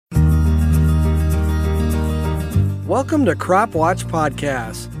Welcome to Crop Watch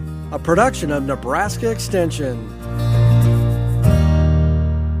Podcast, a production of Nebraska Extension.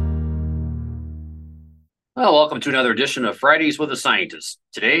 Well, welcome to another edition of Fridays with a Scientist.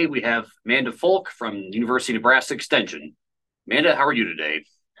 Today we have Amanda Folck from University of Nebraska Extension. Amanda, how are you today?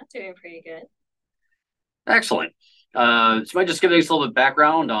 I'm doing pretty good. Excellent. So might just give us a little bit of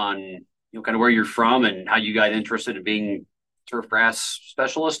background on kind of where you're from and how you got interested in being turfgrass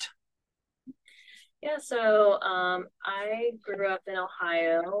specialist. Yeah, so I grew up in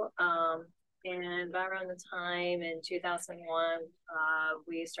Ohio, and about around the time in 2001,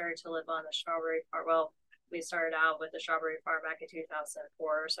 we started to live on the strawberry farm. Well, we started out with the strawberry farm back in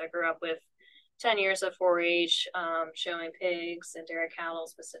 2004. So I grew up with 10 years of 4-H, showing pigs and dairy cattle,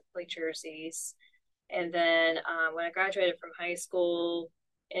 specifically Jerseys. And then when I graduated from high school,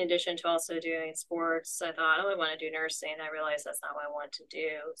 in addition to also doing sports, I thought, I want to do nursing. I realized that's not what I want to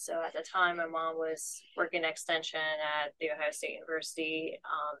do. So at the time, my mom was working extension at the Ohio State University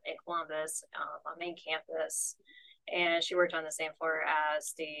in Columbus on main campus. And she worked on the same floor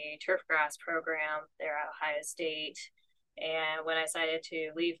as the Turfgrass program there at Ohio State. And when I decided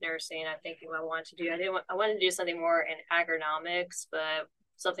to leave nursing, I'm thinking what I wanted to do. I wanted to do something more in agronomics, but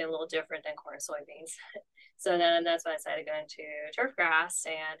something a little different than corn and soybeans. So then that's when I decided to go into turfgrass,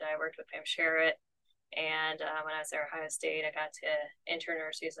 and I worked with Pam Sherritt. And when I was there at Ohio State, I got to intern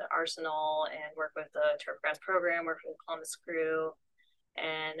nurseries at Arsenal and work with the turfgrass program, worked with the Columbus crew.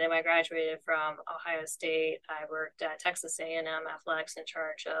 And then when I graduated from Ohio State, I worked at Texas A&M Athletics in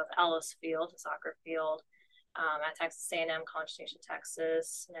charge of Ellis Field, the soccer field, at Texas A&M, College Station,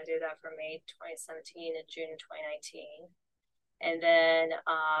 Texas. And I did that from May 2017 to June 2019. And then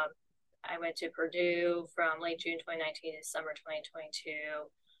I went to Purdue from late June 2019 to summer 2022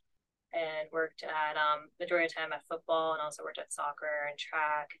 and worked at majority of the time at football and also worked at soccer and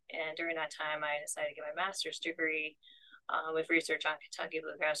track. And during that time, I decided to get my master's degree with research on Kentucky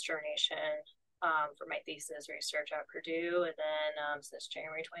bluegrass germination for my thesis research at Purdue. And then since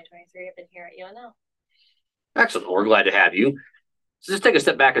January 2023, I've been here at UNL. Excellent. We're glad to have you. So just take a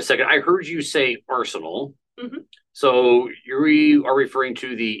step back a second. I heard you say Arsenal. Mm-hmm. So you are referring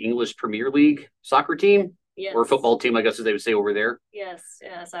to the English Premier League soccer team? Yes. Or football team, I guess, as they would say over there? Yes,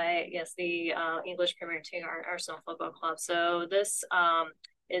 the English Premier League, Arsenal Football Club. So this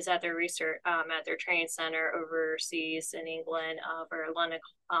is at their at their training center overseas in England for London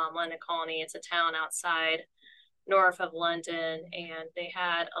Colony. It's a town outside north of London, and they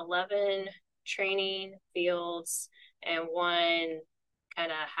had 11 training fields and one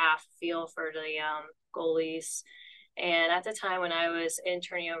kind of half field for the goalies. And at the time when I was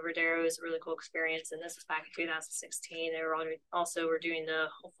interning over there, it was a really cool experience. And this was back in 2016. They were doing the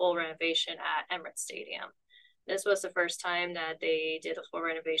full renovation at Emirates Stadium. This was the first time that they did a full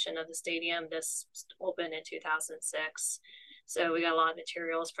renovation of the stadium. This opened in 2006. So we got a lot of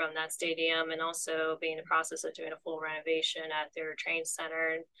materials from that stadium and also being in the process of doing a full renovation at their training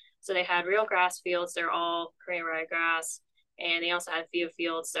center. So they had real grass fields. They're all Korean ryegrass. And they also had a few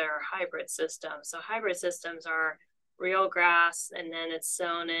fields that are hybrid systems. So hybrid systems are real grass, and then it's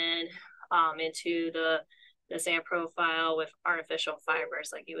sown in into the sand profile with artificial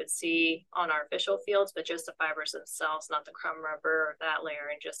fibers like you would see on artificial fields, but just the fibers themselves, not the crumb rubber or that layer,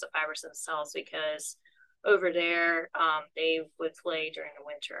 and just the fibers themselves, because over there they would play during the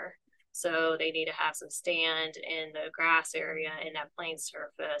winter. So they need to have some stand in the grass area in that plain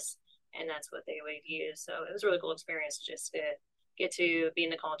surface. And that's what they would use. So it was a really cool experience just to get to be in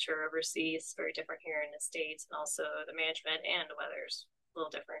the culture overseas. It's very different here in the States, and also the management and the weather's a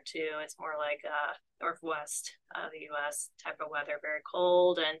little different too. It's more like northwest of the U.S. type of weather, very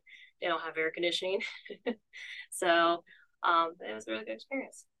cold, and they don't have air conditioning. So it was a really good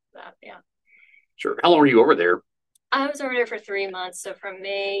experience. Yeah. Sure. How long were you over there? I was over there for 3 months, so from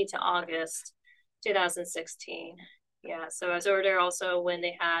May to August 2016. Yeah, so I was over there also when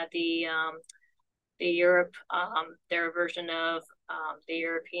they had the Europe, their version of the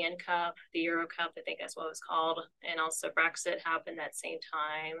European Cup, the Euro Cup, I think that's what it was called, and also Brexit happened that same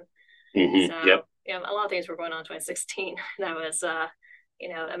time. Mm-hmm. So yep. Yeah, a lot of things were going on in 2016. That was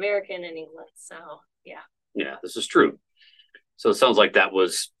American and England. So yeah. Yeah, this is true. So it sounds like that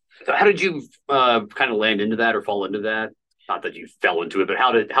was. So how did you kind of land into that or fall into that? Not that you fell into it, but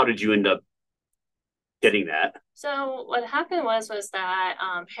how did you end up getting that? So what happened was that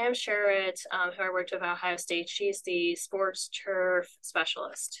Pam Sherritt, who I worked with at Ohio State, she's the sports turf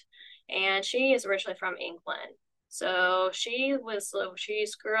specialist, and she is originally from England. So she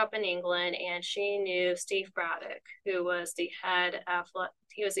grew up in England, and she knew Steve Braddock, who was the head of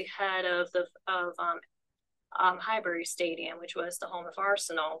Highbury Stadium, which was the home of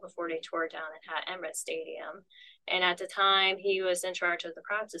Arsenal before they tore it down and had Emirates Stadium. And at the time, he was in charge of the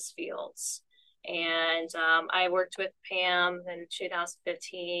practice fields. And I worked with Pam in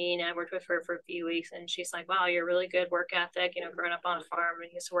 2015. I worked with her for a few weeks, and she's like, wow, you're really good work ethic, growing up on a farm and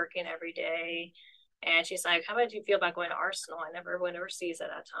he's working every day. And she's like, how about you feel about going to Arsenal? I never went overseas at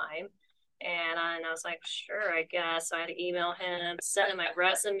that time. And I was like, sure, I guess. So I had to email him, send him my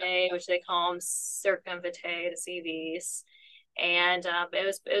resume, which they call them circumvitae, the CVs. And it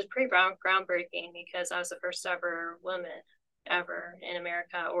was pretty groundbreaking because I was the first ever woman ever in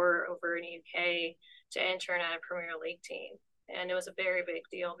America or over in the UK to intern at a Premier League team. And it was a very big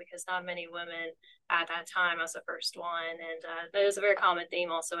deal because not many women at that time. I was the first one. And it was a very common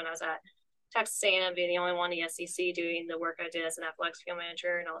theme also when I was at Texas A&M, being the only one in the SEC doing the work I did as an athletics field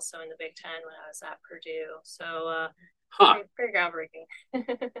manager, and also in the Big Ten when I was at Purdue. So pretty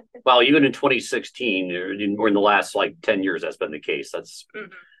groundbreaking. Well, even in 2016, or in the last 10 years, that's been the case. That's,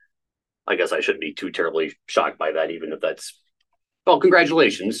 I guess I shouldn't be too terribly shocked by that, even if that's, well,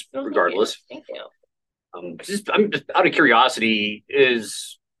 congratulations, regardless. Thank you. I'm just out of curiosity,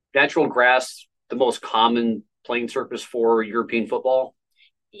 is natural grass the most common playing surface for European football?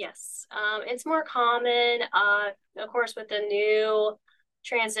 Yes, it's more common. Of course, with the new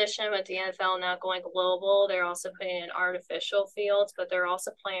transition with the NFL now going global, they're also putting in artificial fields, but they're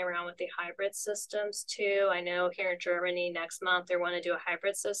also playing around with the hybrid systems too. I know here in Germany next month they want to do a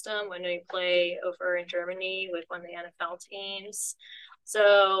hybrid system when they play over in Germany with one of the NFL teams.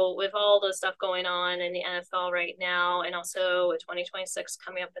 So with all the stuff going on in the NFL right now, and also with 2026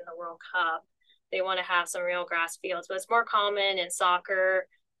 coming up in the World Cup, they want to have some real grass fields. But it's more common in soccer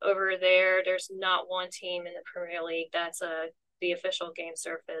over there. There's not one team in the Premier League that's the official game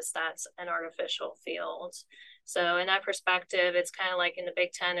surface that's an artificial field. So in that perspective, it's kind of like in the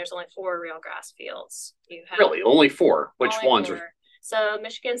Big Ten, there's only 4 real grass fields. Really? Only 4? Which ones? 4. So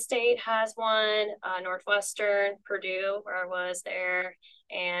Michigan State has one, Northwestern, Purdue, where I was there,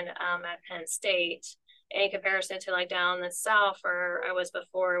 and at Penn State. In comparison to down the South where I was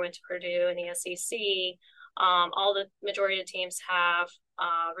before, I went to Purdue in the SEC, all the majority of the teams have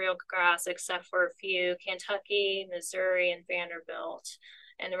real grass except for a few, Kentucky, Missouri, and Vanderbilt.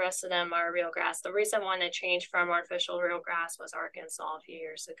 And the rest of them are real grass. The recent one that changed from artificial real grass was Arkansas a few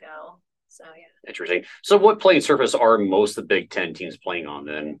years ago. So, yeah. Interesting. So what playing surface are most of the Big Ten teams playing on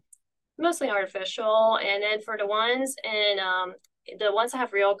then? Mostly artificial. And then for the ones that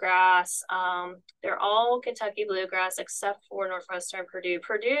have real grass, they're all Kentucky bluegrass except for Northwestern Purdue.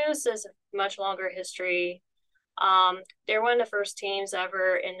 Purdue's is a much longer history. They're one of the first teams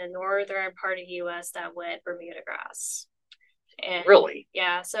ever in the northern part of the U.S. that went Bermuda grass. And, really?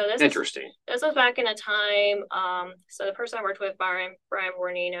 Yeah. So this interesting. This was back in a time. So the person I worked with, Brian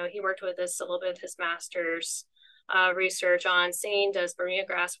Bornino, he worked with this a little bit, his master's research on seeing does Bermuda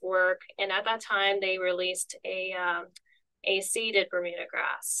grass work. And at that time, they released a seeded Bermuda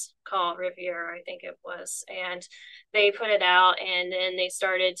grass called Riviera, I think it was. And they put it out, and then they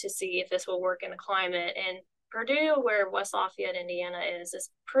started to see if this will work in the climate. And Purdue, where West Lafayette, Indiana is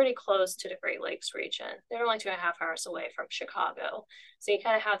pretty close to the Great Lakes region. They're only 2.5 hours away from Chicago. So you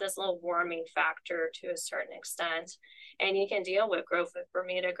kind of have this little warming factor to a certain extent, and you can deal with growth with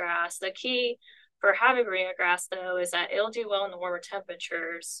Bermuda grass. The key for having Bermuda grass, though, is that it'll do well in the warmer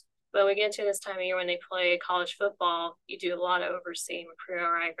temperatures. But we get to this time of year when they play college football, you do a lot of overseeing with prairie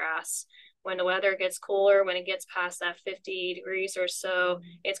ryegrass. When the weather gets cooler, when it gets past that 50 degrees or so,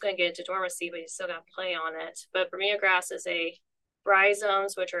 it's going to get into dormancy, but you still got to play on it. But Bermuda grass is a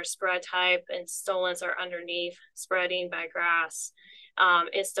rhizomes, which are spread type, and stolons are underneath, spreading by grass.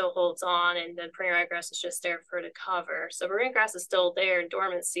 It still holds on, and the prairie ryegrass is just there for the cover. So Bermuda grass is still there in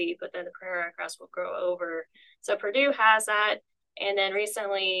dormancy, but then the prairie ryegrass will grow over. So Purdue has that. And then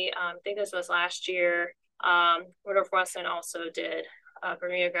recently, I think this was last year, Northwestern also did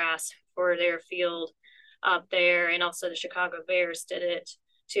Bermuda grass for their field up there, and also the Chicago Bears did it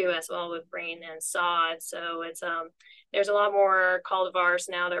too as well with rain and sod. So it's there's a lot more cultivars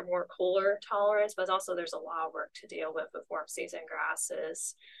now. They're more cooler tolerance, but also there's a lot of work to deal with warm season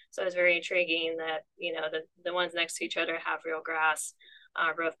grasses. So it's very intriguing that the ones next to each other have real grass,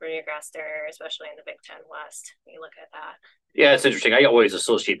 both Bermuda grass there, especially in the Big Ten West. You look at that. Yeah, it's interesting. I always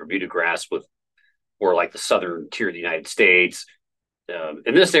associate Bermuda grass with more like the southern tier of the United States.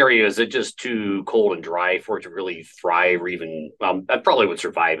 In this area, is it just too cold and dry for it to really thrive, or even, I probably would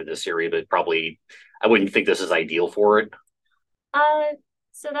survive in this area, but probably I wouldn't think this is ideal for it.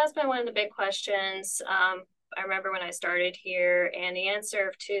 So that's been one of the big questions. I remember when I started here, and the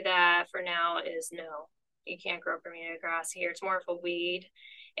answer to that for now is no. You can't grow Bermuda grass here. It's more of a weed.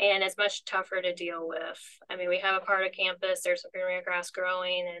 and it's much tougher to deal with. I mean, we have a part of campus, there's some bermuda grass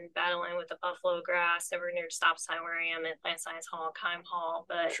growing and battling with the buffalo grass over near the stop sign where I am at Plant Science Hall, Kime Hall.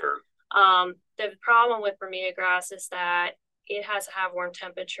 But Sure. the problem with bermuda grass is that it has to have warm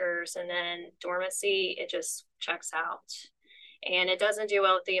temperatures, and then dormancy, it just checks out. And it doesn't do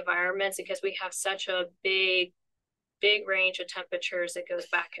well with the environments because we have such a big range of temperatures that goes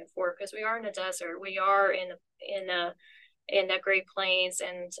back and forth because we are in a desert. We are in the Great Plains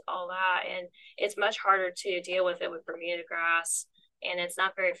and all that. And it's much harder to deal with it with bermuda grass. And it's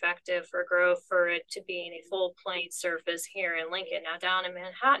not very effective for growth for it to be in a full plain surface here in Lincoln. Now down in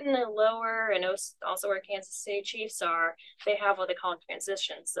Manhattan and lower, and also where Kansas City Chiefs are, they have what they call a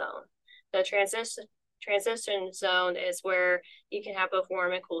transition zone. The transition zone is where you can have both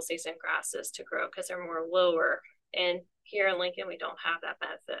warm and cool season grasses to grow because they're more lower. And here in Lincoln, we don't have that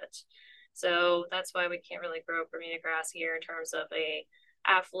benefit. So that's why we can't really grow bermuda grass here in terms of a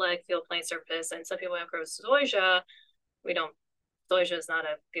athletic field plain surface. And some people have grown zoysia. We don't. Zoysia is not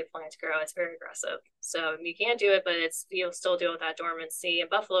a good plant to grow. It's very aggressive. So you can do it, but you'll still deal with that dormancy. And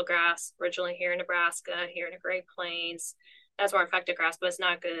buffalo grass, originally here in Nebraska, here in the Great Plains, that's more effective grass, but it's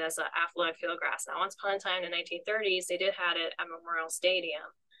not good as an athletic field grass. Now, once upon a time in the 1930s, they did have it at Memorial Stadium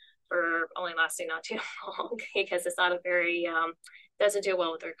for only lasting not too long because it's not a very, doesn't do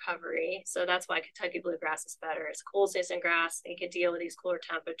well with recovery. So that's why Kentucky bluegrass is better. It's cool season grass. It can deal with these cooler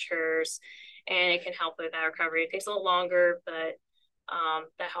temperatures and it can help with that recovery. It takes a little longer, but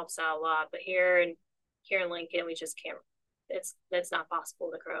that helps out a lot. But here in Lincoln, we just can't. It's not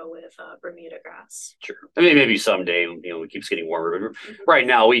possible to grow with Bermuda grass. Sure. I mean, maybe someday, it keeps getting warmer. But right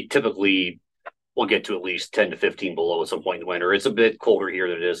now, we typically will get to at least 10 to 15 below at some point in the winter. It's a bit colder here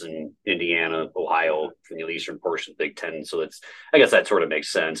than it is in Indiana, Ohio, from the eastern portion of the Big Ten. So I guess that sort of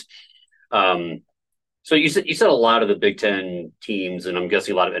makes sense. So you said a lot of the Big Ten teams, and I'm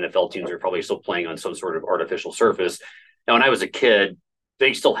guessing a lot of NFL teams are probably still playing on some sort of artificial surface. Now, when I was a kid,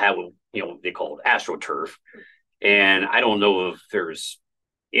 they still have, they call it AstroTurf. And I don't know if there's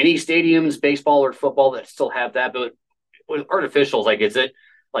any stadiums, baseball or football, that still have that. But with artificials, is it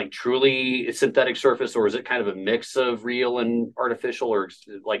like truly a synthetic surface, or is it kind of a mix of real and artificial, or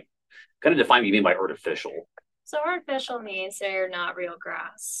kind of define what you mean by artificial? So artificial means they're not real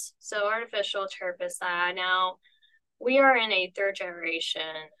grass. So artificial turf is that. Now, we are in a third generation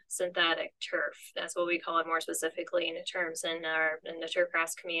synthetic turf. That's what we call it more specifically in the terms in the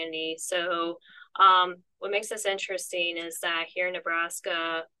turfgrass community. So what makes this interesting is that here in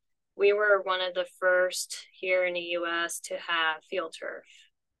Nebraska, we were one of the first here in the U.S. to have field turf.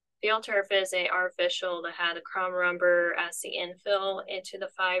 Field turf is a artificial that had a crumb rubber as the infill into the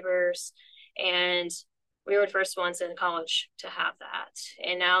fibers. And we were the first ones in college to have that.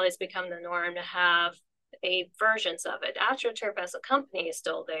 And now it's become the norm to have versions of it. AstroTurf as a company is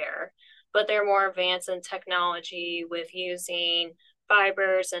still there, but they're more advanced in technology with using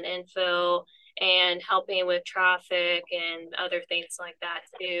fibers and infill and helping with traffic and other things like that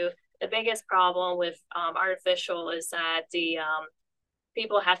too. The biggest problem with artificial is that the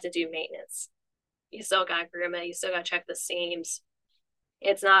people have to do maintenance. You still got to groom it. You still got to check the seams.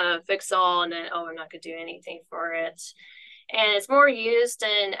 It's not a fix-all and then, I'm not going to do anything for it. And it's more used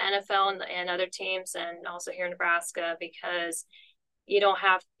in NFL and other teams and also here in Nebraska because you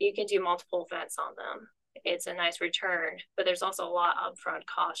can do multiple events on them. It's a nice return, but there's also a lot of upfront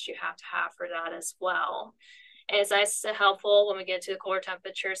costs you have to have for that as well. And it's nice and helpful when we get to the cooler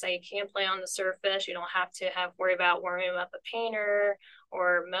temperatures that you can play on the surface. You don't have to worry about warming up a painter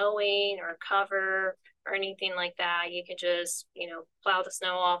or mowing or cover or anything like that. You can just, plow the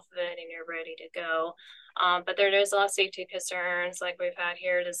snow off of it and you're ready to go. But there is a lot of safety concerns like we've had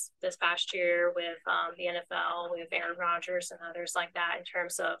here this past year with the NFL, with Aaron Rodgers and others like that in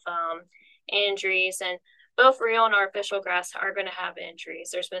terms of injuries. And both real and artificial grass are going to have injuries.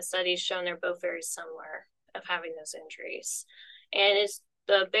 There's been studies showing they're both very similar of having those injuries. And it's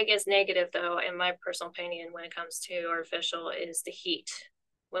the biggest negative, though, in my personal opinion, when it comes to artificial is the heat.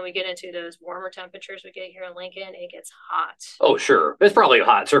 When we get into those warmer temperatures we get here in Lincoln, it gets hot. Oh, sure. It's probably a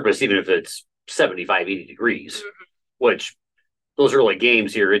hot surface, even if it's 75, 80 degrees, which those early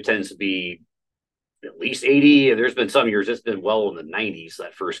games here, it tends to be at least 80. There's been some years it's been well in the 90s,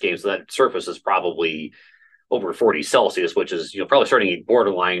 that first game. So that surface is probably over 40 Celsius, which is, probably starting to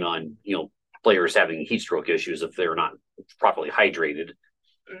borderline on, players having heat stroke issues if they're not properly hydrated.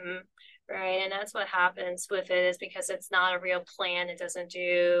 Mm-hmm. Right. And that's what happens with it is because it's not a real plant. It doesn't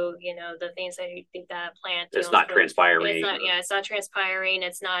do, the things that you think that a plant It's not transpiring. It's not transpiring.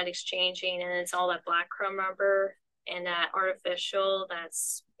 It's not exchanging. And it's all that black crumb rubber and that artificial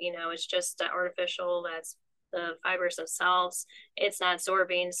that's, it's just that artificial that's the fibers themselves, it's not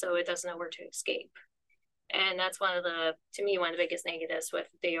absorbing, so it doesn't know where to escape. And that's to me, one of the biggest negatives with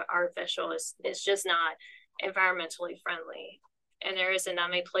the artificial is it's just not environmentally friendly. And there isn't that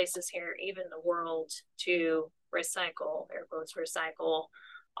many places here, even in the world, to recycle, air quotes, recycle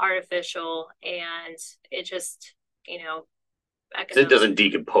artificial. And it just, it doesn't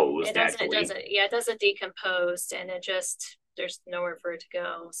decompose naturally. It doesn't decompose, and there's nowhere for it to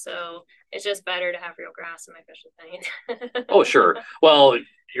go. So it's just better to have real grass, in my official opinion. Oh, sure. Well,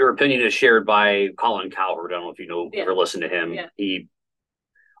 your opinion is shared by Colin Cowherd. I don't know if you know ever listened to him. Yeah.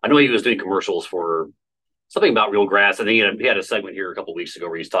 I know he was doing commercials for something about real grass. I think he had a segment here a couple of weeks ago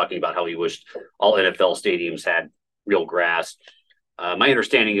where he's talking about how he wished all NFL stadiums had real grass. My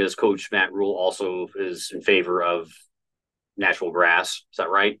understanding is Coach Matt Rule also is in favor of natural grass. Is that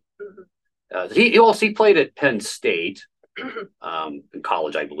right? Mm-hmm. He played at Penn State in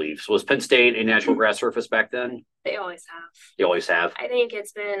college, I believe. So was Penn State a natural grass surface back then? They always have. They always have. I think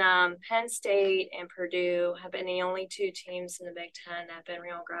it's been Penn State and Purdue have been the only two teams in the Big Ten that have been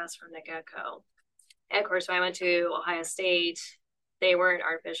real grass from the get-go. And of course, when I went to Ohio State, they weren't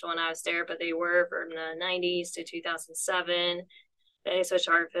artificial when I was there, but they were from the 90s to 2007. They switched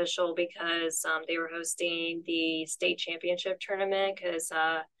to artificial because they were hosting the state championship tournament because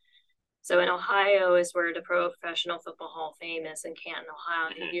so in Ohio is where the Professional Football Hall of Fame is in Canton, Ohio.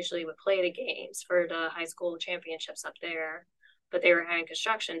 And they usually would play the games for the high school championships up there. But they were having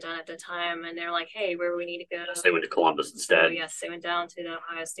construction done at the time, and they're like, hey, where do we need to go? So they went to Columbus instead. So, yes, they went down to the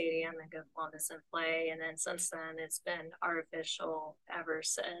Ohio Stadium and go to Columbus and play. And then since then, it's been artificial ever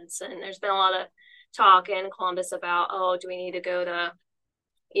since. And there's been a lot of talk in Columbus about, do we need to go to,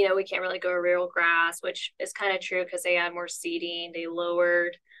 we can't really go to real grass, which is kind of true because they had more seating. They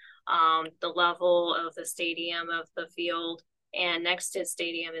lowered the level of the stadium, of the field. And next to the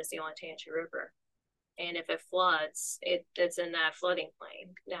stadium is the Olentangy River. And if it floods, it's in that flooding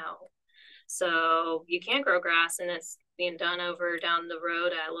plain now. So you can't grow grass, and it's being done down the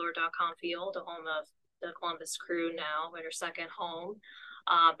road at Lower.com Field, the home of the Columbus Crew now, their second home.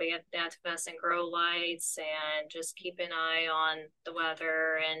 But you have to invest in grow lights and just keep an eye on the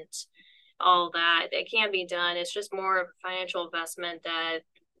weather and all that. It can be done. It's just more of a financial investment that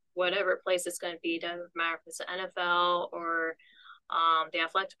whatever place it's going to be, doesn't matter if it's the NFL or the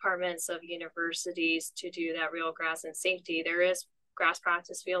athletic departments of universities to do that real grass and safety. There is grass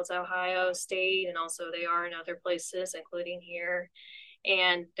practice fields at Ohio State, and also they are in other places, including here.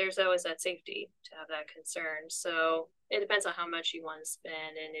 And there's always that safety to have that concern. So it depends on how much you want to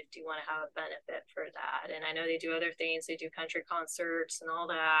spend and if you want to have a benefit for that. And I know they do other things. They do country concerts and all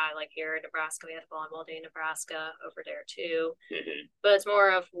that. Like here in Nebraska, we have Volleyball Day in Nebraska over there too. Mm-hmm. But it's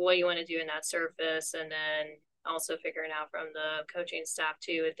more of what you want to do in that surface, and then also figuring out from the coaching staff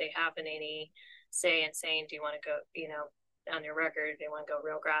too if they have any say in saying, do you want to go, on your record, they want to go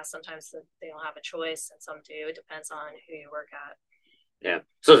real grass. Sometimes they don't have a choice, and some do. It depends on who you work at. Yeah.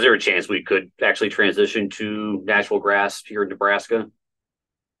 So is there a chance we could actually transition to natural grass here in Nebraska?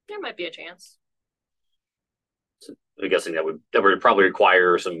 There might be a chance. So I'm guessing that would probably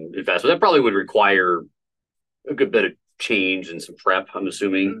require some investment. That probably would require a good bit of change and some prep, I'm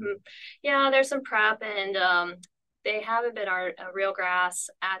assuming. Mm-hmm. Yeah, there's some prep, and they haven't been real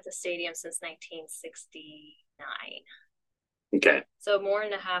grass at the stadium since 1969. Okay. So more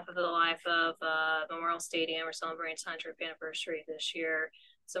than half of the life of Memorial Stadium, we're celebrating its 100th anniversary this year.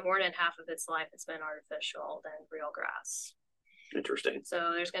 So more than half of its life, it's been artificial than real grass. Interesting.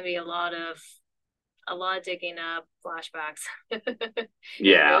 So there's going to be a lot of digging up, flashbacks.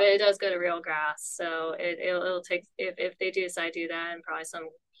 Yeah. It does go to real grass. So it'll take, if they do decide to do that, and probably some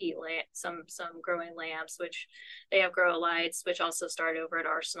heat lamp, some growing lamps, which they have grow lights, which also started over at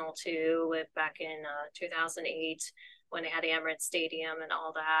Arsenal too, back in 2008 when they had the Emirates Stadium and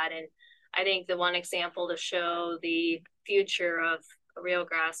all that. And I think the one example to show the future of real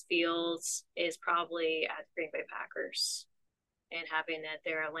grass fields is probably at Green Bay Packers and having it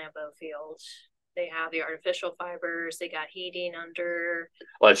there at Lambeau Field. They have the artificial fibers. They got heating under.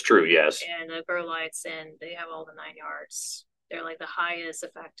 Well, that's true, yes. And the grow lights, and they have all the 9 yards. They're like the highest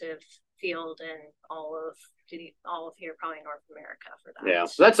effective field in all of here, probably North America for that. Yeah,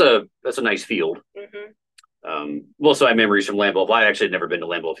 so that's a nice field. Mm-hmm. Also, I have memories from Lambeau. I actually had never been to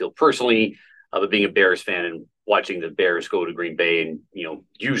Lambeau Field personally, but being a Bears fan and watching the Bears go to Green Bay and,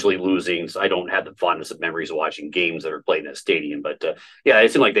 usually losing. So I don't have the fondness of memories of watching games that are played in that stadium. But yeah,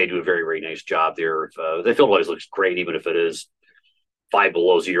 it seemed like they do a very, very nice job there. The field always looks great, even if it is 5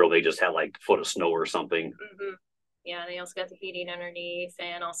 below zero. They just had like a foot of snow or something. Mm-hmm. Yeah, they also got the heating underneath,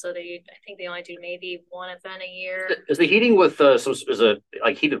 and also I think they only do maybe one event a year. Is the heating with is it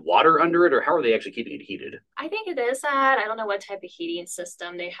like heated water under it, or how are they actually keeping it heated? I think it is that. I don't know what type of heating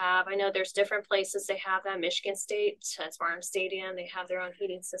system they have. I know there's different places they have that. Michigan State, at Spartan Stadium, they have their own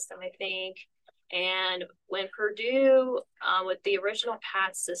heating system, I think. And when Purdue, with the original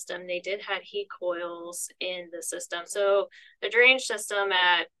pad system, they did have heat coils in the system. So the drainage system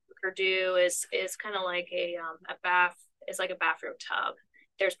at Purdue is kind of like a bath. It's like a bathroom tub.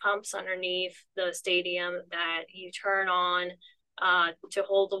 There's pumps underneath the stadium that you turn on to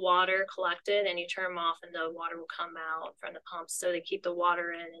hold the water collected, and you turn them off, and the water will come out from the pumps. So they keep the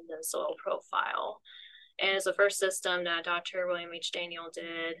water in the soil profile. And it's the first system that Dr. William H. Daniel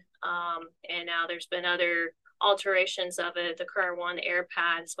did. And now there's been other alterations of it. The current one, Air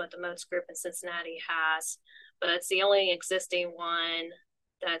Pad, is what the Moats Group in Cincinnati has. But it's the only existing one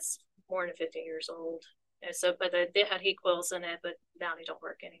that's more than 50 years old. And so, but they had heat coils in it, but now they don't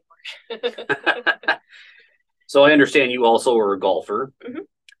work anymore. So I understand you also are a golfer. Mm-hmm.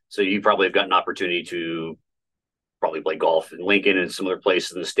 So you probably have got an opportunity to probably play golf in Lincoln and some other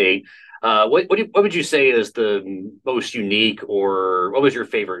places in the state. What would you say is the most unique, or what was your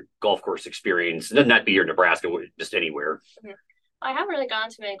favorite golf course experience? It doesn't have to be here in Nebraska, just anywhere. Mm-hmm. I haven't really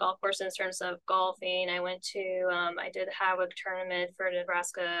gone to many golf courses in terms of golfing. I went to, I did have a tournament for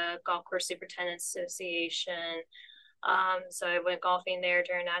Nebraska Golf Course Superintendents Association. So I went golfing there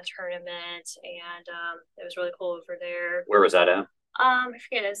during that tournament, and it was really cool over there. Where was that at? I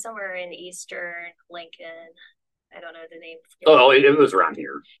forget, it was somewhere in Eastern Lincoln. I don't know the name. Oh, it was around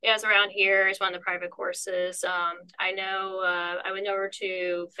here. Yeah, it's around here. It's one of the private courses. I know I went over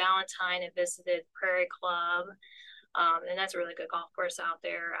to Valentine and visited Prairie Club. And that's a really good golf course out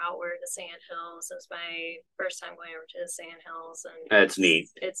there, out where the Sand Hills. It was my first time going over to the Sand Hills, and that's neat.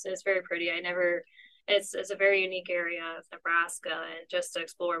 It's very pretty. It's a very unique area of Nebraska, and just to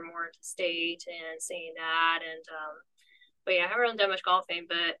explore more of the state and seeing that. And but yeah, I haven't really done much golfing,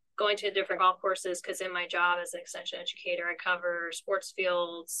 but going to different golf courses, because in my job as an extension educator, I cover sports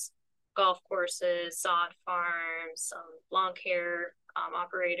fields, golf courses, sod farms, lawn care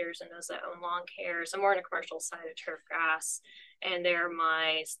operators, and those that own lawn care. So more on the commercial side of Turfgrass, and they're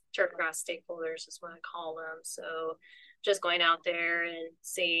my Turfgrass stakeholders is what I call them. So just going out there and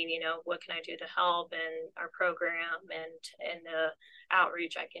seeing, what can I do to help, and our program and the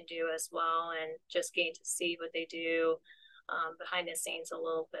outreach I can do as well, and just getting to see what they do behind the scenes a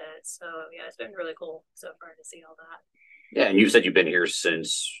little bit. So yeah, it's been really cool so far to see all that. Yeah, and you said you've been here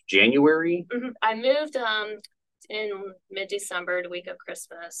since January? Mm-hmm. I moved in mid-December, the week of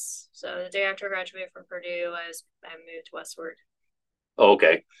Christmas. So the day after I graduated from Purdue, I moved westward. Oh,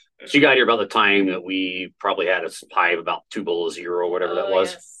 okay. So you got here about the time that we probably had a supply of about 2 below zero, whatever that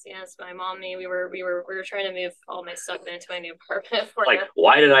was. Yes. My mom and me, we were trying to move all my stuff into my new apartment.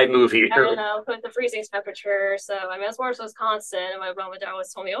 Why did I move here? I don't know, with the freezing temperature. So I mean, I was born in Wisconsin, and my mom and dad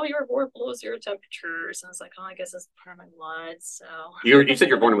always told me, "Oh, you were born below zero temperatures." And I was like, "Oh, I guess it's part of my blood." So you said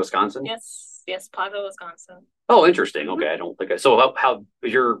you're born in Wisconsin? Yes, Plato, Wisconsin. Oh, interesting. Okay, I don't think I. So how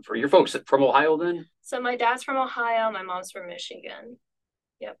your folks from Ohio then? So my dad's from Ohio, my mom's from Michigan.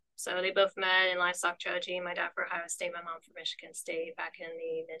 Yep. So they both met in livestock judging. My dad for Ohio State, my mom for Michigan State back in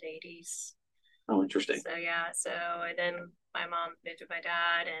the mid-'80s. Oh, interesting. So yeah. So and then my mom moved with my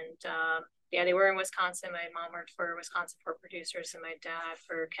dad, and they were in Wisconsin. My mom worked for Wisconsin Pork Producers, and my dad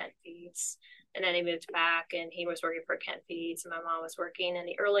for Kent Feeds. And then he moved back, and he was working for Kent Feeds, and my mom was working in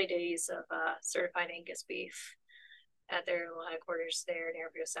the early days of certified Angus beef at their little headquarters there near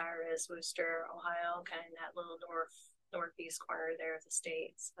Bucyrus, Worcester, Ohio, kind of in that little northeast corner there of the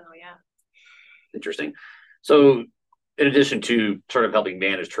state. So yeah. Interesting. So in addition to sort of helping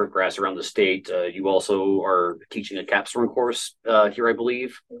manage turfgrass around the state, you also are teaching a capstone course here, I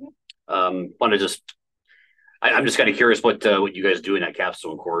believe. Mm-hmm. I'm just kind of curious what you guys do in that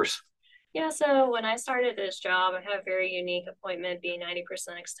capstone course. Yeah, so when I started this job, I had a very unique appointment, being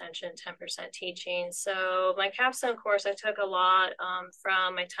 90% extension, 10% teaching. So my capstone course, I took a lot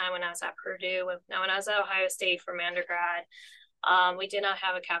from my time when I was at Purdue. Now, when I was at Ohio State for my undergrad, we did not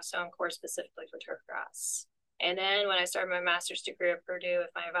have a capstone course specifically for turfgrass. And then when I started my master's degree at Purdue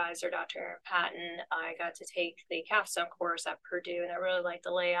with my advisor, Dr. Aaron Patton, I got to take the capstone course at Purdue, and I really liked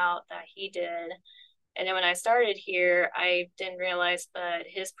the layout that he did. And then when I started here, I didn't realize, but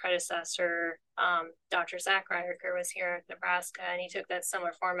his predecessor, Dr. Zach Ryerker, was here at Nebraska, and he took that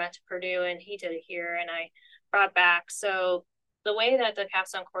similar format to Purdue, and he did it here, and I brought back. So the way that the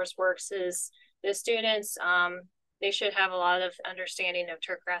capstone course works is the students, they should have a lot of understanding of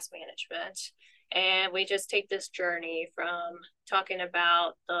turfgrass management. And we just take this journey from talking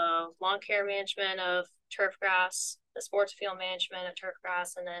about the lawn care management of turfgrass, the sports field management of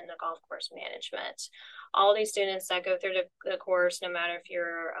turfgrass, and then the golf course management. All these students that go through the course, no matter if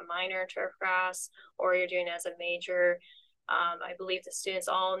you're a minor turfgrass or you're doing it as a major, I believe the students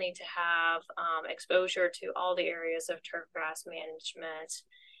all need to have exposure to all the areas of turfgrass management.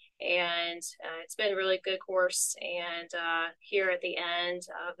 And it's been a really good course. And here at the end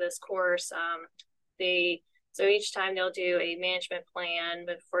of this course, so each time they'll do a management plan.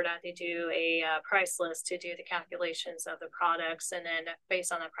 Before that, they do a price list to do the calculations of the products. And then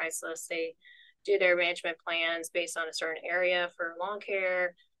based on that price list, they do their management plans based on a certain area for lawn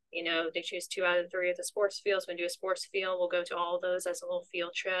care. They choose 2 out of 3 of the sports fields. When we do a sports field, we'll go to all of those as a little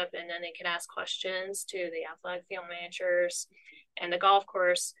field trip. And then they can ask questions to the athletic field managers. And the golf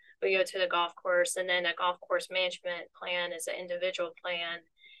course, we go to the golf course. And then a golf course management plan is an individual plan.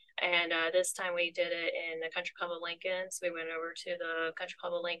 And this time we did it in the Country Club of Lincoln. So we went over to the Country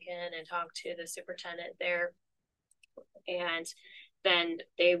Club of Lincoln and talked to the superintendent there. And then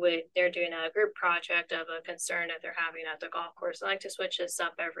they're doing a group project of a concern that they're having at the golf course. I like to switch this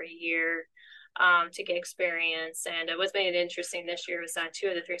up every year to get experience. And what's made it interesting this year was that 2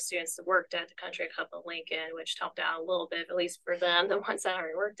 of the 3 students that worked at the Country Club of Lincoln, which helped out a little bit, at least for them, the ones that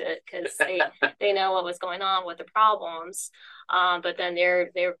already worked it, because they know what was going on with the problems. But then they're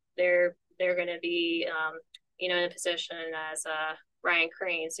going to be in a position as Ryan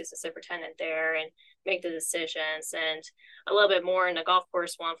Cranes, who's the superintendent there, and make the decisions. And a little bit more in the golf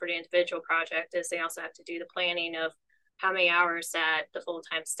course one for the individual project is they also have to do the planning of how many hours that the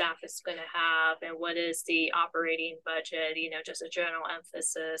full-time staff is going to have and what is the operating budget, just a general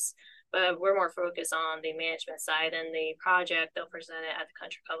emphasis. But we're more focused on the management side, and the project, they'll present it at the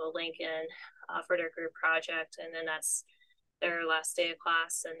Country Club of Lincoln for their group project. And then that's their last day of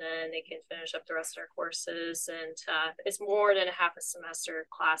class, and then they can finish up the rest of their courses. And it's more than a half a semester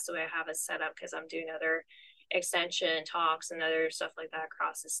class the way I have it set up, because I'm doing other extension talks and other stuff like that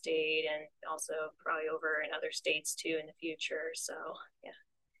across the state, and also probably over in other states too in the future. So yeah.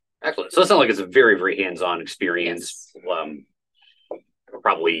 Excellent. So it sounds like it's a very, very hands-on experience. Yes.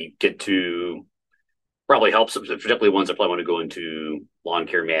 Probably helps, particularly ones that probably want to go into lawn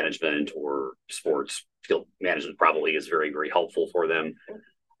care management or sports field management. Probably is very, very helpful for them.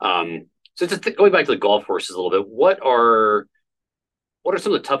 So just going back to the golf courses a little bit, what are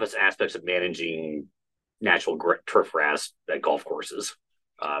some of the toughest aspects of managing natural turf grass at golf courses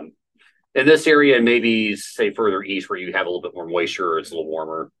in this area, and maybe say further east where you have a little bit more moisture or it's a little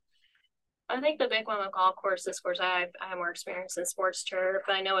warmer? I think the big one with golf courses, of course, I have more experience in sports turf,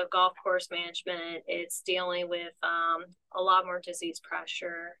 but I know with golf course management, it's dealing with a lot more disease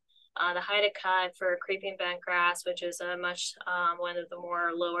pressure. The height of cut for creeping bent grass, which is a much one of the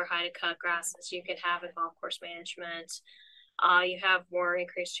more lower height of cut grasses you can have in golf course management. You have more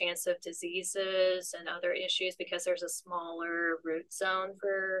increased chance of diseases and other issues because there's a smaller root zone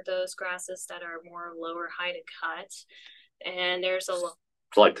for those grasses that are more lower height of cut. And there's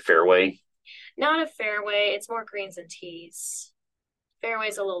like the fairway. Not a fairway, it's more greens and tees.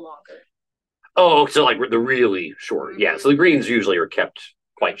 Fairway's a little longer. Oh, so like the really short. Mm-hmm. Yeah, so the greens usually are kept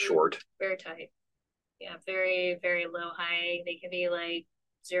quite short. Very tight. Yeah, very, very low height. They can be like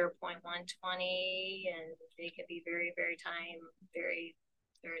 0.120, and they can be very, very tiny, very,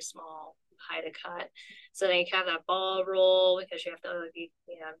 very small height of cut. So then you have that ball roll because you have to,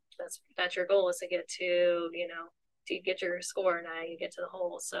 that's your goal is to get to get your score, now you get to the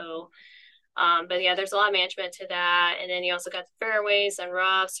hole. So but yeah, there's a lot of management to that. And then you also got the fairways and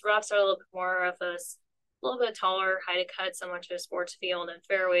roughs. Roughs are a little bit more of a little bit taller height of cut, similar to a sports field, and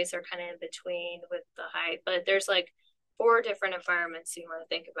fairways are kind of in between with the height. But there's like 4 different environments you want to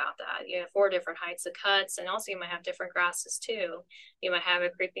think about that. You have 4 different heights of cuts, and also you might have different grasses too. You might have a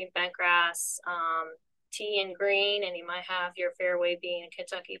creeping bent grass, tee and green, and you might have your fairway being a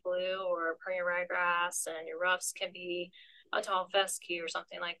Kentucky blue or prairie ryegrass, and your roughs can be a tall fescue or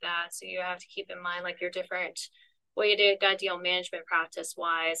something like that. So you have to keep in mind like your different way you got to deal management practice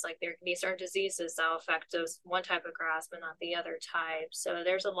wise. Like there can be certain diseases that will affect those one type of grass but not the other type. So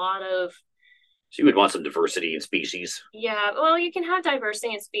there's a lot of. So you would want some diversity in species. Yeah, well, you can have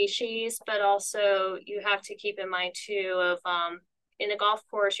diversity in species, but also you have to keep in mind too of in the golf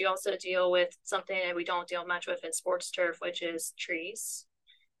course you also deal with something that we don't deal much with in sports turf, which is trees.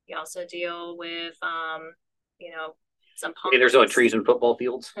 You also deal with some pumpkins. There's no trees in football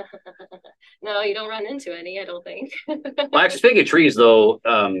fields? No, you don't run into any, I don't think. Well, actually, speaking of trees, though,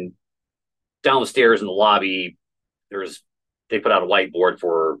 down the stairs in the lobby, they put out a whiteboard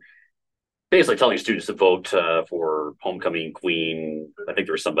for basically telling students to vote for homecoming queen. I think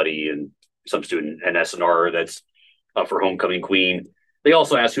there was some student in SNR that's up for homecoming queen. They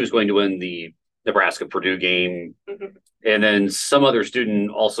also asked who's going to win the Nebraska Purdue game. And then some other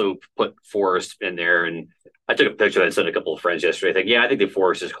student also put Forest in there. And I took a picture and sent a couple of friends yesterday. I think the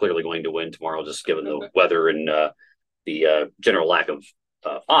Forest is clearly going to win tomorrow, just given the weather and the general lack of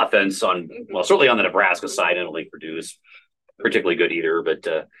offense on, well, certainly on the Nebraska side. I don't think Purdue is particularly good either. But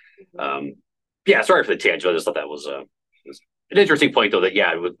yeah, sorry for the tangent. I just thought that was an interesting point, though, that,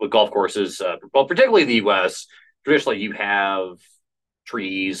 yeah, with golf courses, well, particularly in the U.S., traditionally you have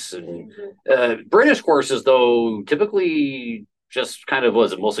trees and British courses, though, typically just kind of,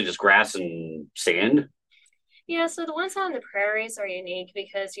 was it mostly just grass and sand? Yeah, so the ones on the prairies are unique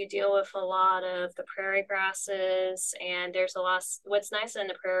because you deal with a lot of the prairie grasses, and there's a lot. What's nice in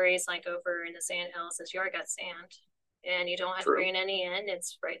the prairies, like over in the sand hills, is you already got sand, and you don't have to bring any in.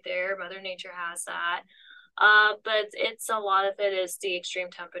 It's right there. Mother Nature has that. But it's a lot of it is the extreme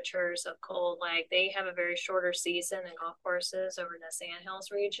temperatures of cold. Like they have a very shorter season in golf courses over in the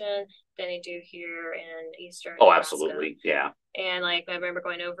Sandhills region than they do here in Eastern Oh, Nebraska. absolutely. Yeah. And like I remember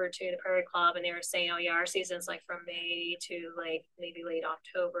going over to the Prairie Club and they were saying, oh yeah, our season's like from May to like maybe late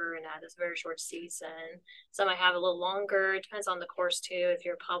October, and that is a very short season. Some might have a little longer. It depends on the course too. If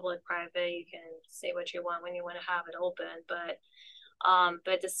you're public, private, you can say what you want when you want to have it open.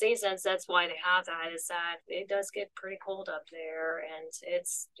 But the seasons, that's why they have that, is that it does get pretty cold up there, and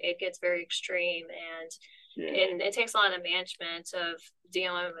it gets very extreme, and it takes a lot of management of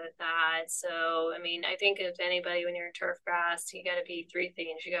dealing with that. So, I mean, I think if anybody, when you're in turf grass, you got to be three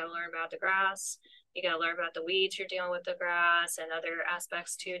things. You got to learn about the grass, you got to learn about the weeds you're dealing with the grass and other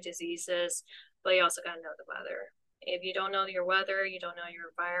aspects too, diseases, but you also got to know the weather. If you don't know your weather, you don't know your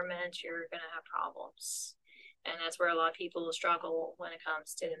environment, you're going to have problems. And that's where a lot of people struggle when it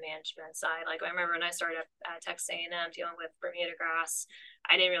comes to the management side. Like I remember when I started at Texas A&M dealing with Bermuda grass,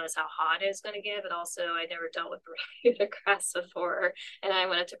 I didn't realize how hot it was going to get, but also I never dealt with Bermuda grass before. And I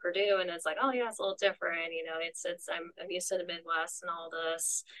went up to Purdue, and it's like, oh yeah, it's a little different. You know, I'm used to the Midwest and all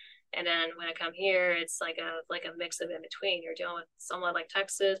this. And then when I come here, it's like a mix of in between. You're dealing with somewhat like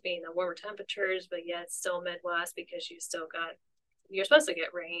Texas, being the warmer temperatures, but yet it's still Midwest because you're supposed to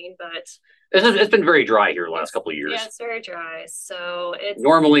get rain, but it's been very dry here the last couple of years. Yeah, it's very dry. So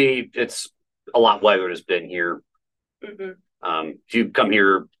normally it's a lot wetter than it's been here. If you come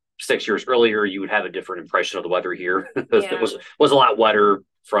here 6 years earlier, you would have a different impression of the weather here. It was a lot wetter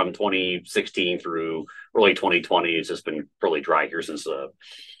from 2016 through early 2020. It's just been really dry here since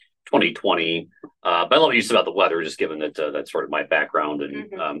 2020. But I love what you said about the weather, just given that that's sort of my background.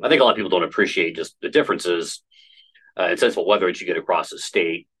 And I think a lot of people don't appreciate just the differences in sense of weather that you get across the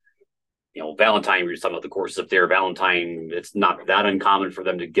state. You know, Valentine, we were talking about the courses up there. Valentine, it's not that uncommon for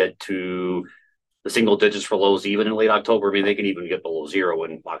them to get to the single digits for lows even in late October. I mean, they can even get below zero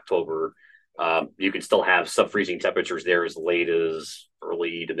in October. You can still have sub-freezing temperatures there as late as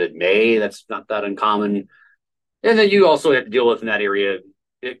early to mid-May. That's not that uncommon. And then you also have to deal with in that area,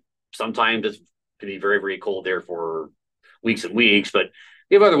 sometimes it can be very, very cold there for weeks and weeks, but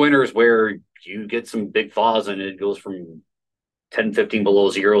you have other winters where you get some big thaws and it goes from 10, 15 below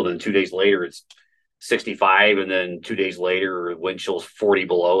zero. Then 2 days later, it's 65. And then 2 days later, wind chill's 40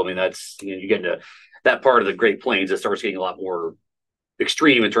 below. I mean, that's, you get into that part of the Great Plains that starts getting a lot more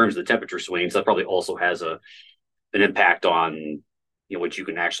extreme in terms of the temperature swings. That probably also has an impact on, what you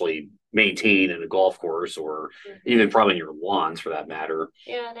can actually maintain in a golf course, or even probably in your lawns for that matter.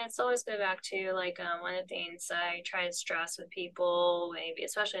 Yeah, and it's always go back to like one of the things I try to stress with people, maybe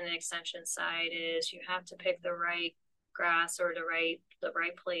especially in the extension side, is you have to pick the right grass or the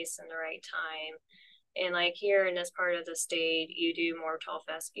right place and the right time. And like here in this part of the state, you do more tall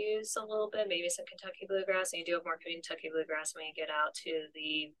fescues a little bit, maybe some Kentucky bluegrass, and you do have more Kentucky bluegrass when you get out to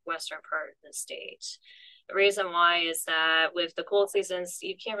the western part of the state. The reason why is that with the cold seasons,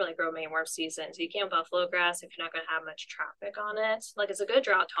 you can't really grow many warm seasons. You can't buffalo grass if you're not going to have much traffic on it. Like it's a good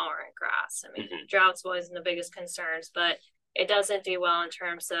drought tolerant grass. I mean, drought's always the biggest concerns, but it doesn't do well in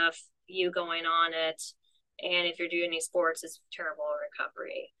terms of you going on it. And if you're doing any sports, it's terrible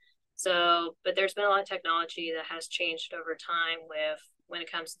recovery. So, but there's been a lot of technology that has changed over time when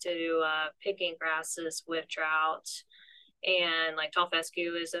it comes to picking grasses with drought. And like tall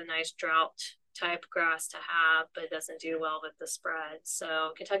fescue is a nice drought type grass to have, but it doesn't do well with the spread.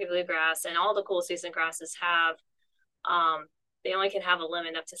 So Kentucky bluegrass and all the cool season grasses have, they only can have a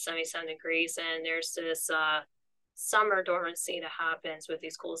limit up to 77 degrees. And there's this summer dormancy that happens with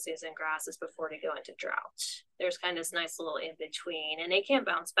these cool season grasses before they go into drought. There's kind of this nice little in between, and they can't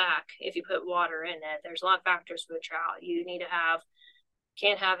bounce back if you put water in it. There's a lot of factors with drought. You need to have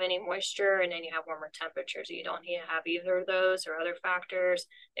can't have any moisture, and then you have warmer temperatures. You don't need to have either of those or other factors,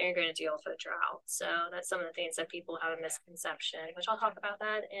 then you're going to deal with a drought. So that's some of the things that people have a misconception, which I'll talk about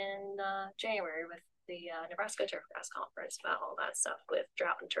that in January with the Nebraska Turfgrass Conference about all that stuff with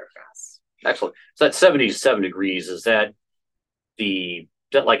drought and turfgrass. Excellent. So that's 77 degrees. Is that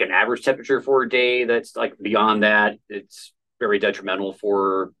like an average temperature for a day? That's like beyond that, it's very detrimental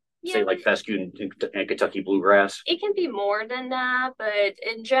for say like fescue and Kentucky bluegrass. It can be more than that, but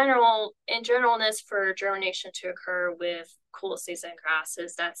in generalness, for germination to occur with cool season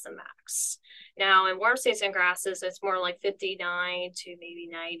grasses, that's the max. Now in warm season grasses, it's more like 59 to maybe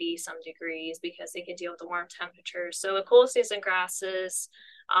 90 some degrees because they can deal with the warm temperatures. So with cool season grasses,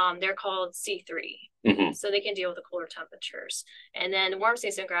 they're called C3. Mm-hmm. So they can deal with the cooler temperatures. And then warm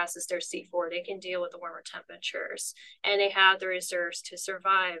season grasses, they're C4. They can deal with the warmer temperatures. And they have the reserves to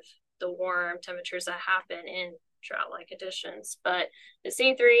survive the warm temperatures that happen in drought-like conditions. But the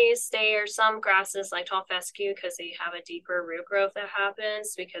C3s, they are some grasses like tall fescue because they have a deeper root growth that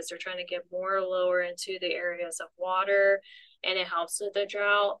happens because they're trying to get more lower into the areas of water, and it helps with the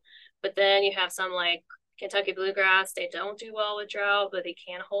drought. But then you have some like Kentucky bluegrass. They don't do well with drought, but they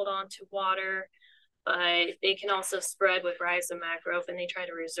can hold on to water. But they can also spread with rhizomatic growth, and they try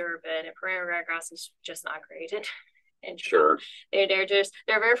to reserve it. And prairie ryegrass is just not graded. And sure, they're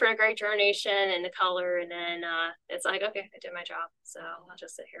there for a great germination and the color, and then it's like, okay, I did my job, so I'll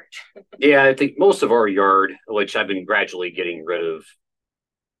just sit here. Yeah, I think most of our yard, which I've been gradually getting rid of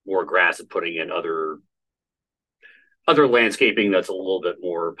more grass and putting in other landscaping that's a little bit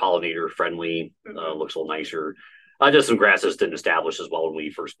more pollinator friendly, looks a little nicer. Just some grasses didn't establish as well when we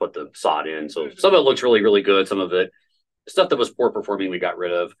first put the sod in, so some of it looks really, really good. Some of it, stuff that was poor performing, we got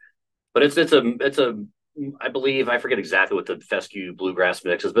rid of. But it's a I believe, I forget exactly what the fescue bluegrass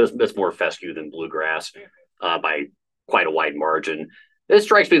mix is, but it's more fescue than bluegrass by quite a wide margin. It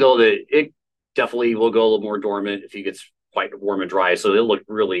strikes me though that it definitely will go a little more dormant if it gets quite warm and dry. So it looked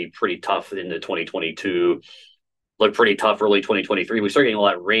really pretty tough into 2022. Looked pretty tough early 2023. We started getting a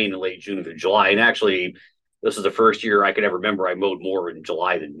lot of rain in late June through July, and actually, this is the first year I could ever remember I mowed more in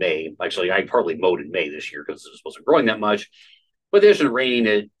July than May. Actually, I hardly mowed in May this year because it wasn't growing that much. But the addition of rain,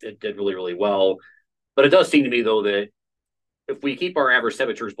 it did really, really well. But it does seem to me, though, that if we keep our average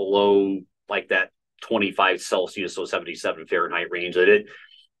temperatures below like that 25 Celsius, so 77 Fahrenheit range, that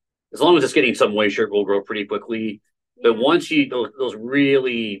as long as it's getting some moisture, it will grow pretty quickly. But once those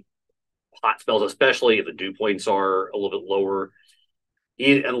really hot spells, especially if the dew points are a little bit lower,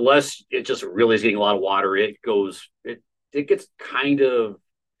 unless it just really is getting a lot of water, it gets kind of,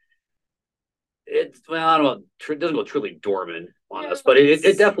 I don't know, it doesn't go truly dormant on us, but it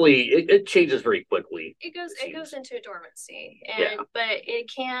definitely it changes very quickly. It goes into dormancy, but it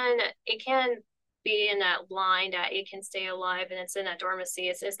can be in that line that it can stay alive and it's in that dormancy.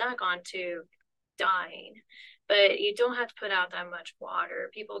 It's not gone to dying, but you don't have to put out that much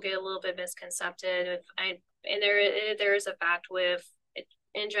water. People get a little bit misconcepted, and there is a fact with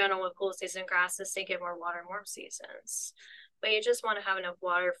in general with cool season grasses, they get more water in warm seasons. But you just want to have enough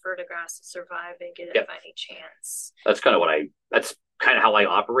water for the grass to survive and get it by any chance. That's kind of how I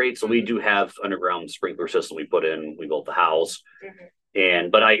operate. So we do have underground sprinkler system we put in. We built the house,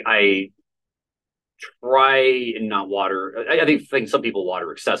 but I try and not water. I think some people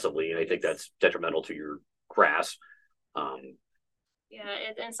water excessively, and I think that's detrimental to your grass.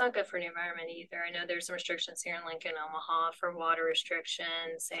 It's not good for the environment either. I know there's some restrictions here in Lincoln, Omaha for water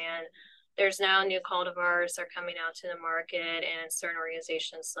restrictions, and there's now new cultivars that are coming out to the market, and certain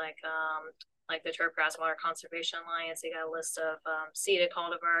organizations like the Turfgrass Water Conservation Alliance, they got a list of seeded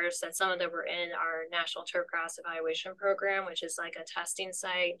cultivars that some of them were in our National Turfgrass Evaluation Program, which is like a testing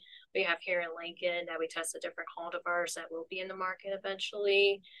site we have here in Lincoln that we test the different cultivars that will be in the market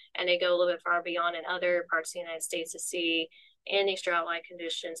eventually. And they go a little bit far beyond in other parts of the United States to see in these drought-like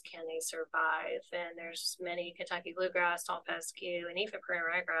conditions, can they survive? And there's many Kentucky bluegrass, tall fescue, and even prairie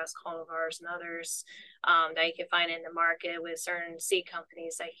ryegrass cultivars and others that you can find in the market with certain seed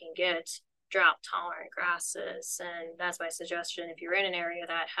companies that can get drought-tolerant grasses. And that's my suggestion. If you're in an area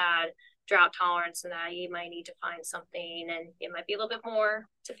that had drought tolerance, and that you might need to find something, and it might be a little bit more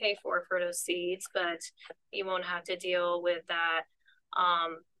to pay for those seeds, but you won't have to deal with that,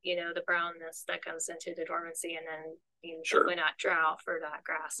 the brownness that comes into the dormancy, and then definitely not drought for that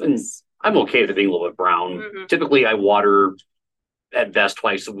grasses. I'm okay with it being a little bit brown. Typically I water at best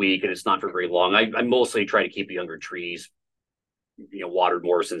twice a week, and it's not for very long. I mostly try to keep the younger trees watered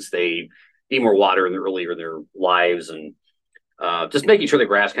more, since they need more water earlier in their lives, and just making sure the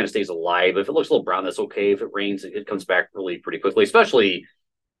grass kind of stays alive. If it looks a little brown, that's okay. If it rains, it comes back really pretty quickly, especially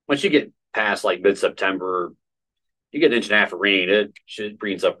once you get past like mid-September. you get an inch and a half of rain, it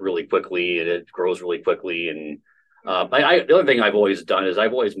greens up really quickly and it grows really quickly. And the other thing I've always done is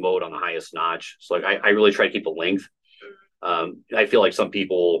I've always mowed on the highest notch. So like I really try to keep a length. I feel like some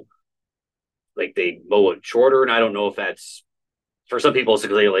people like they mow it shorter, and I don't know if that's for some people it's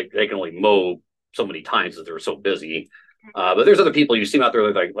because they can only mow so many times that they're so busy. But there's other people you see them out there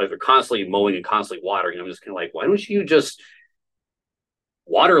like they're constantly mowing and constantly watering. And I'm just kind of like, why don't you just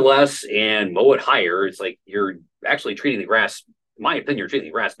water less and mow it higher? It's like you're actually treating the grass. In my opinion, you're treating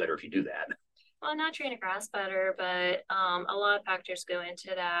the grass better if you do that. Well, not treating the grass better, but a lot of factors go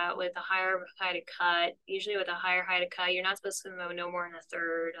into that. With a higher height of cut, usually with a higher height of cut, you're not supposed to mow no more than a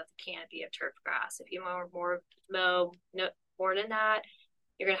third of the canopy of turf grass. If you mow more than that,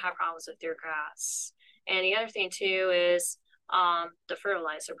 you're going to have problems with your grass. And the other thing too is the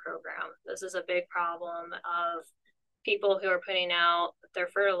fertilizer program. This is a big problem of people who are putting out their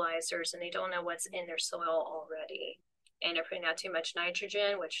fertilizers and they don't know what's in their soil already. And they're putting out too much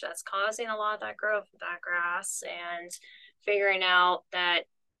nitrogen, which that's causing a lot of that growth of that grass, and figuring out that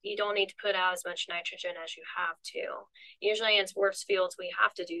you don't need to put out as much nitrogen as you have to. Usually in sports fields, we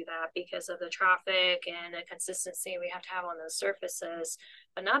have to do that because of the traffic and the consistency we have to have on those surfaces.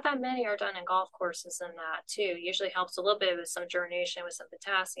 But not that many are done in golf courses in that too. Usually helps a little bit with some germination with some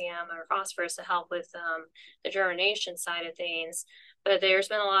potassium or phosphorus to help with the germination side of things. But there's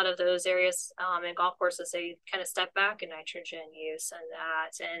been a lot of those areas in golf courses, they kind of step back in nitrogen use and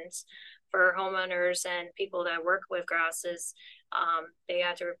that. And for homeowners and people that work with grasses, they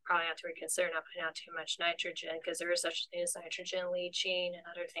probably have to reconsider not putting out too much nitrogen because there is such a thing as nitrogen leaching and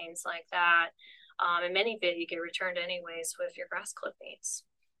other things like that. And many of it you get returned anyways with your grass clippings.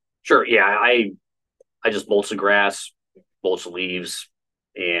 Sure. Yeah. I just mulch the grass, mulch the leaves,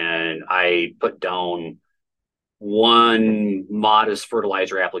 and I put down one modest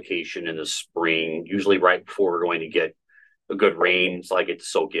fertilizer application in the spring, usually right before we're going to get a good rain, so I get to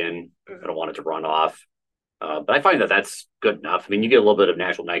soak in. I don't want it to run off. But I find that that's good enough. I mean, you get a little bit of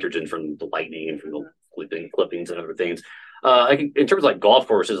natural nitrogen from the lightning and from the clippings and other things. In terms of like golf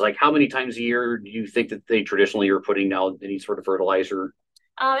courses, like how many times a year do you think that they traditionally are putting out any sort of fertilizer?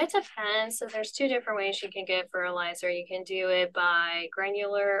 It depends. So there's two different ways you can get fertilizer. You can do it by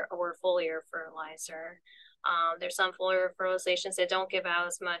granular or foliar fertilizer. There's some foliar fertilizations that don't give out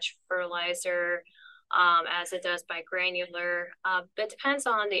as much fertilizer as it does by granular. But it depends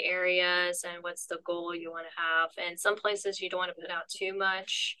on the areas and what's the goal you want to have. And some places you don't want to put out too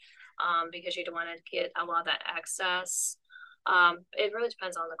much because you don't want to get a lot of that excess. It really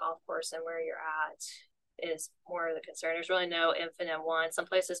depends on the golf course and where you're at is more of the concern. There's really no infinite one. Some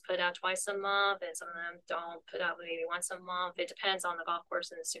places put out twice a month and some of them don't put out maybe once a month. It depends on the golf course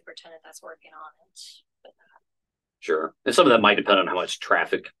and the superintendent that's working on it. Sure. And some of that might depend on how much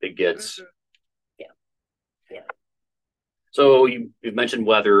traffic it gets. Mm-hmm. Yeah. So you've mentioned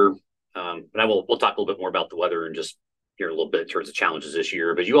weather, and we'll talk a little bit more about the weather in just here a little bit in terms of challenges this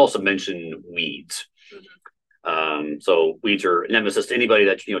year. But you also mentioned weeds. Mm-hmm. So weeds are a nemesis to anybody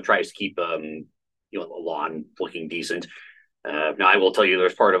that tries to keep a lawn looking decent. Now I will tell you,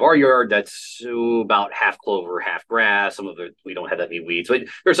 there's part of our yard that's about half clover, half grass. Some of it we don't have that many weeds, but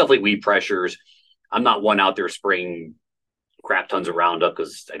there's definitely weed pressures. I'm not one out there spraying crap tons of Roundup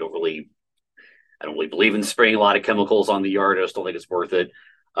because I don't really believe in spraying a lot of chemicals on the yard. I just don't think it's worth it.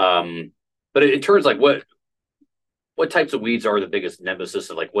 But in terms like what types of weeds are the biggest nemesis,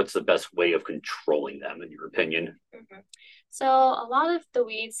 and like what's the best way of controlling them in your opinion? Mm-hmm. So a lot of the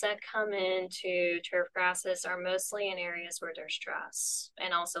weeds that come into turf grasses are mostly in areas where there's stress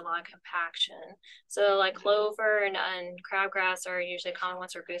and also a lot of compaction. So like clover and crabgrass are usually common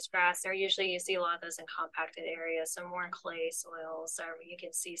ones, or goosegrass. You see a lot of those in compacted areas, so more in clay soils, or you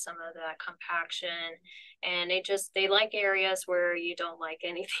can see some of that compaction. And they like areas where you don't like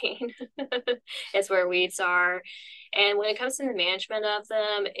anything. It's where weeds are. And when it comes to the management of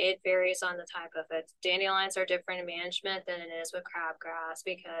them, it varies on the type of it. Dandelions are different in management than it is with crabgrass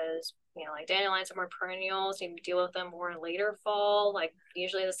because, like dandelions are more perennials. You can deal with them more in later fall, like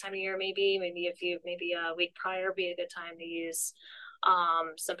usually this time of year, maybe a week prior would be a good time to use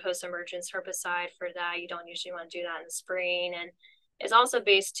some post-emergence herbicide for that. You don't usually want to do that in the spring. And it's also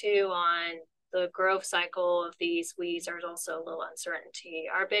based too on the growth cycle of these weeds. There's also a little uncertainty.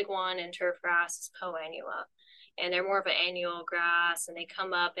 Our big one in turf grass is poannual. And they're more of an annual grass, and they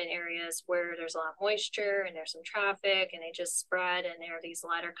come up in areas where there's a lot of moisture and there's some traffic, and they just spread, and they're these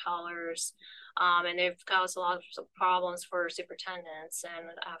lighter colors. And they've caused a lot of problems for superintendents and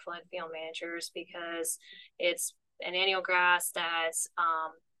athletic field managers because it's an annual grass that's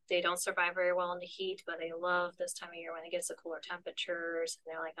they don't survive very well in the heat, but they love this time of year when it gets the cooler temperatures.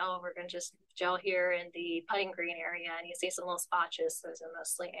 And they're like, oh, we're going to just gel here in the putting green area. And you see some little spotches. Those are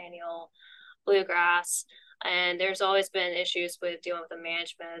mostly annual bluegrass. And there's always been issues with dealing with the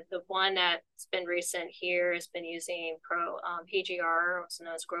management. The one that's been recent here has been using PGR, also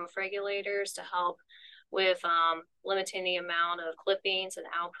known as growth regulators, to help with limiting the amount of clippings and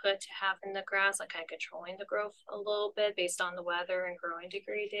output to have in the grass, like kind of controlling the growth a little bit based on the weather and growing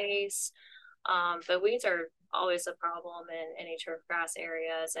degree days. But weeds are always a problem in any turfgrass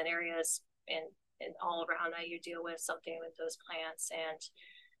areas and areas in all around that you deal with something with those plants. And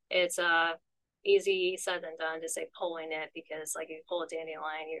it's easy said than done to say pulling it, because like if you pull a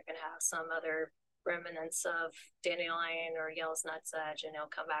dandelion, you're going to have some other remnants of dandelion or yellow's nutsedge, and it'll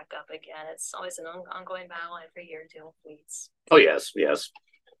come back up again. It's always an ongoing battle every year dealing with weeds. Oh, yes.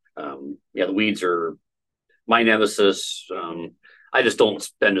 The weeds are my nemesis. I just don't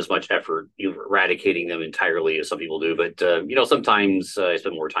spend as much effort eradicating them entirely as some people do. But, sometimes I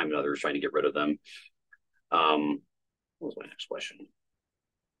spend more time than others trying to get rid of them. What was my next question?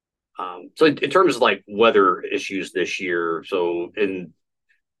 So in terms of like weather issues this year, so in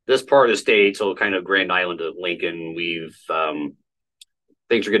this part of the state, so kind of Grand Island to Lincoln, we've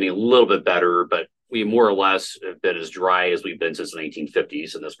things are getting a little bit better, but we more or less have been as dry as we've been since the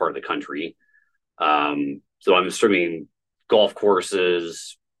 1950s in this part of the country. So I'm assuming golf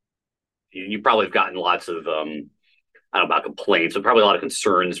courses, you probably have gotten lots of, I don't know about complaints, but probably a lot of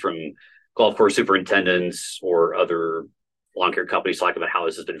concerns from golf course superintendents or other lawn care companies talking about how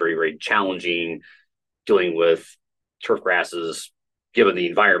this has been very, very challenging dealing with turf grasses given the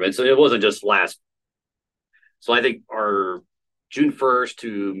environment. So it wasn't just so I think our June 1st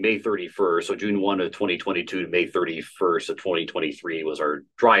to May 31st, so June 1 of 2022 to May 31st of 2023 was our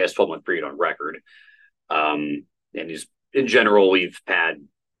driest 12-month period on record. And in general, we've had,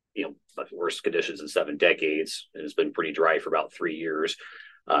 worst conditions in 7 decades, and it's been pretty dry for about 3 years.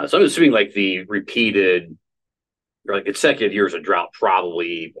 So I'm assuming like the repeated or like consecutive years of drought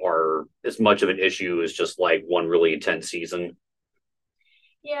probably are as much of an issue as just like one really intense season.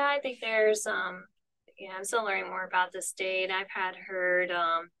 Yeah, I think there's I'm still learning more about the state. I've heard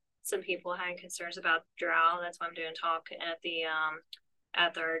some people having concerns about drought. That's why I'm doing a talk at the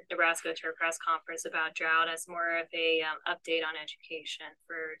Nebraska Turfgrass Conference about drought as more of a update on education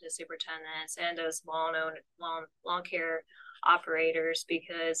for the superintendents and those lawn care operators,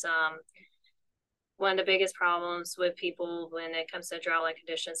 because one of the biggest problems with people when it comes to drought-like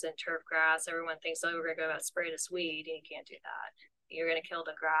conditions in turfgrass, everyone thinks, oh, we're going to go out and spray this weed, and you can't do that. You're going to kill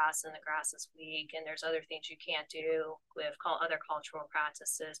the grass, and the grass is weak, and there's other things you can't do with other cultural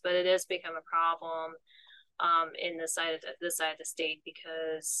practices. But it has become a problem in this side of the state,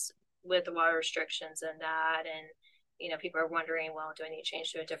 because with the water restrictions and that, and people are wondering, well, do I need to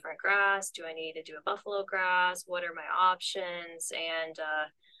change to a different grass? Do I need to do a buffalo grass? What are my options? And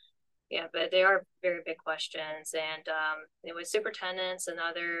but they are very big questions. And with superintendents and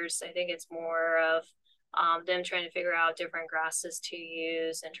others, I think it's more of them trying to figure out different grasses to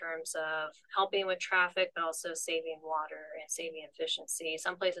use in terms of helping with traffic, but also saving water and saving efficiency.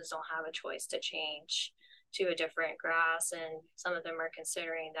 Some places don't have a choice to change to a different grass, and some of them are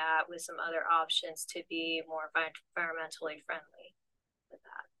considering that with some other options to be more environmentally friendly with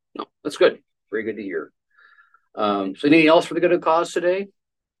that. No, that's good. Very good to hear. So anything else for the good of the cause today?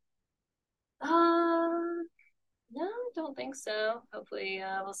 No, I don't think so. Hopefully,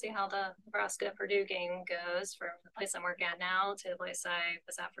 we'll see how the Nebraska Purdue game goes from the place I'm working at now to the place I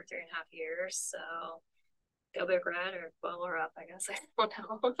was at for 3.5 years. So go Big Red or boil her up, I guess. I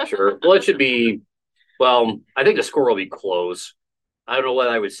don't know. Sure. Well, it should be. Well, I think the score will be close. I don't know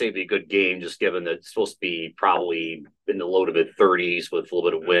whether I would say it'd be a good game, just given that it's supposed to be probably in the low to mid 30s with a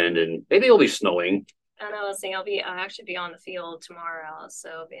little bit of wind, and maybe it'll be snowing. I know. I'll actually be on the field tomorrow,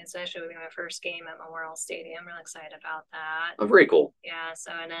 so it's actually be my first game at Memorial Stadium. I'm really excited about that. Oh, very cool. Yeah.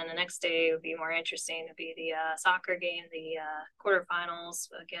 So, and then the next day would be more interesting. To be the soccer game, the quarterfinals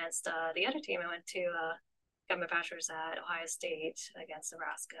against the other team I went to. Got my bachelor's at Ohio State against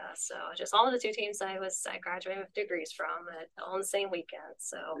Nebraska. So just all of the 2 teams I graduated with degrees from all the same weekend.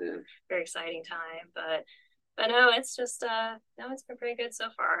 So very exciting time. But no, it's just it's been pretty good so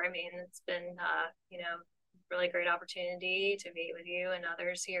far. I mean, it's been really great opportunity to meet with you and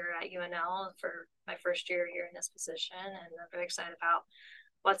others here at UNL for my first year here in this position, and I'm very excited about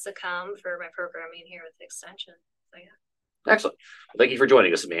what's to come for my programming here with the extension. So yeah. Excellent. Well, thank you for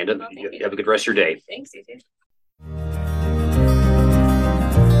joining us, Amanda. Well, you have a good rest of your day. Thanks, you too.